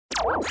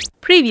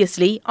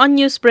Previously on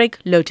Newsbreak,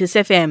 Lotus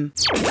FM.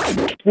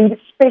 We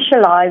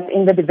specialize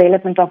in the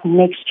development of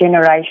next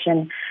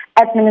generation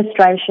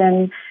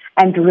administration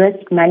and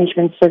risk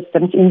management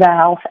systems in the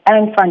health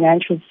and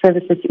financial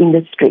services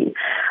industry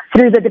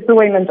through the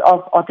deployment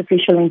of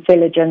artificial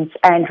intelligence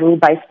and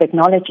rule-based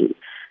technology.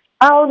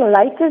 Our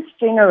latest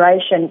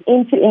generation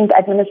end-to-end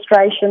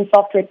administration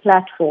software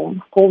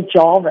platform called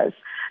Jarvis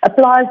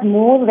applies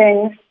more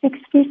than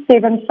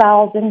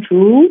 67,000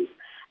 rules,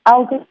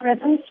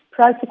 algorithms,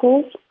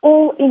 protocols,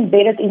 all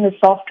embedded in the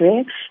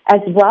software,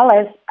 as well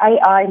as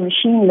AI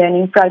machine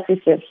learning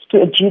processes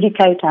to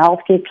adjudicate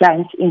healthcare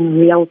claims in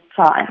real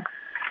time.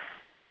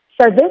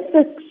 So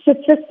this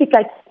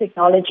sophisticated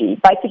technology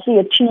basically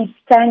achieves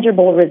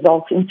tangible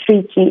results in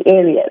three key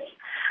areas,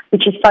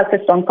 which is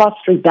focused on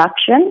cost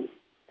reduction,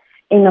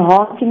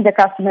 enhancing the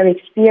customer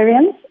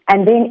experience,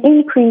 and then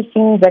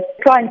increasing the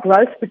client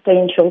growth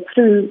potential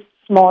through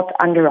smart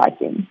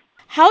underwriting.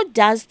 How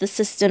does the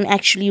system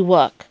actually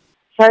work?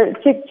 So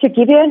to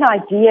give you an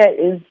idea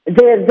is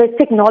the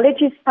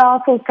technology's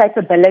powerful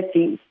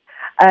capabilities.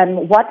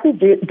 What we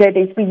did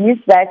is we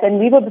used that and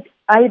we were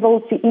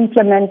able to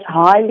implement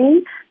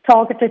highly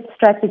targeted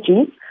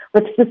strategies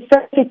with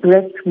specific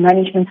risk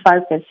management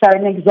focus. So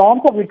an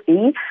example would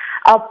be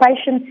our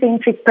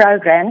patient-centric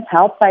programs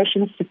help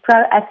patients to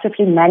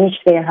proactively manage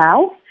their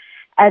health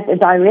as a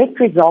direct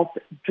result,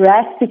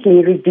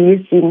 drastically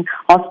reducing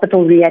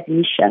hospital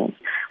readmissions.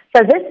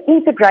 So this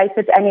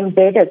integrated and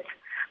embedded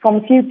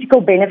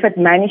pharmaceutical benefit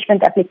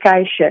management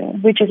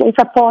application, which is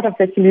also part of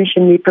the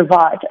solution we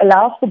provide,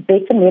 allows for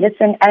better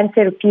medicine and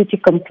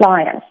therapeutic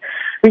compliance,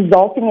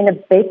 resulting in a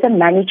better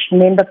managed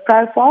member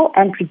profile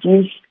and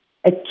reduced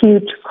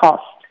acute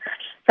cost.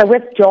 So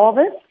with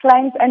Jarvis,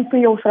 claims and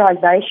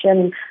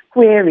pre-authorization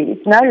queries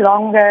no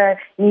longer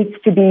needs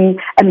to be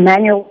a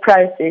manual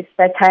process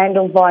that's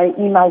handled via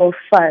email or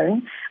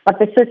phone, but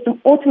the system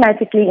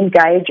automatically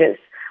engages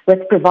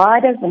with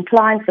providers and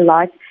clients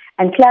alike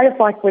and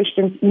clarify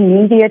questions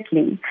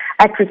immediately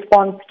at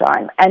response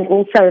time, and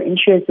also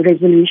ensures the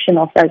resolution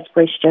of those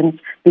questions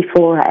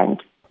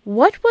beforehand.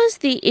 What was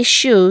the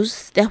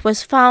issues that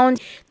was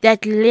found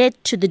that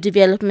led to the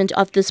development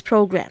of this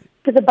program?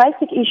 So the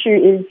basic issue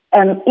is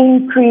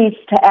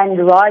increased and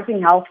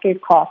rising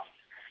healthcare costs,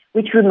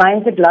 which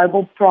remains a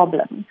global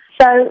problem.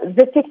 So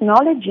the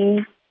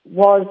technology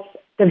was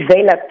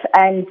developed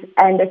and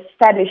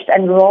established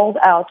and rolled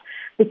out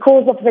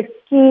because of the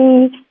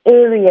key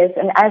areas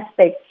and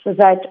aspects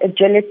that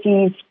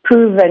agility is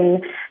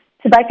proven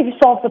to basically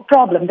solve the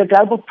problem, the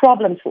global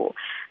problem for.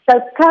 So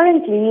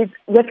currently,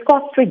 with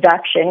cost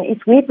reduction, if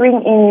we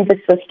bring in the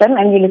system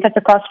and we look at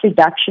the cost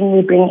reduction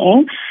we bring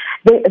in,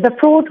 the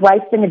fraud,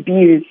 waste and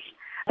abuse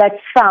that's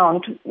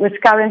found with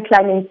current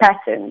claiming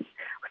patterns,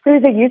 through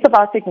the use of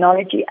our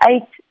technology,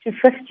 8 to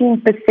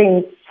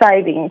 15%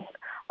 savings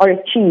are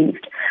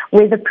achieved,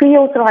 where the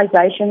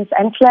pre-authorizations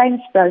and claims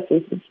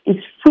processes is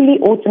fully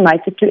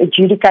automated to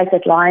adjudicate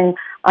at line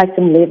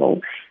item level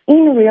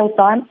in real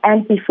time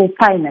and before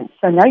payment,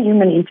 so no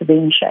human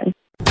intervention.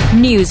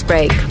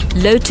 Newsbreak,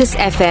 Lotus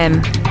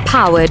FM,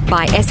 powered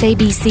by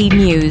SABC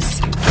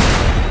News.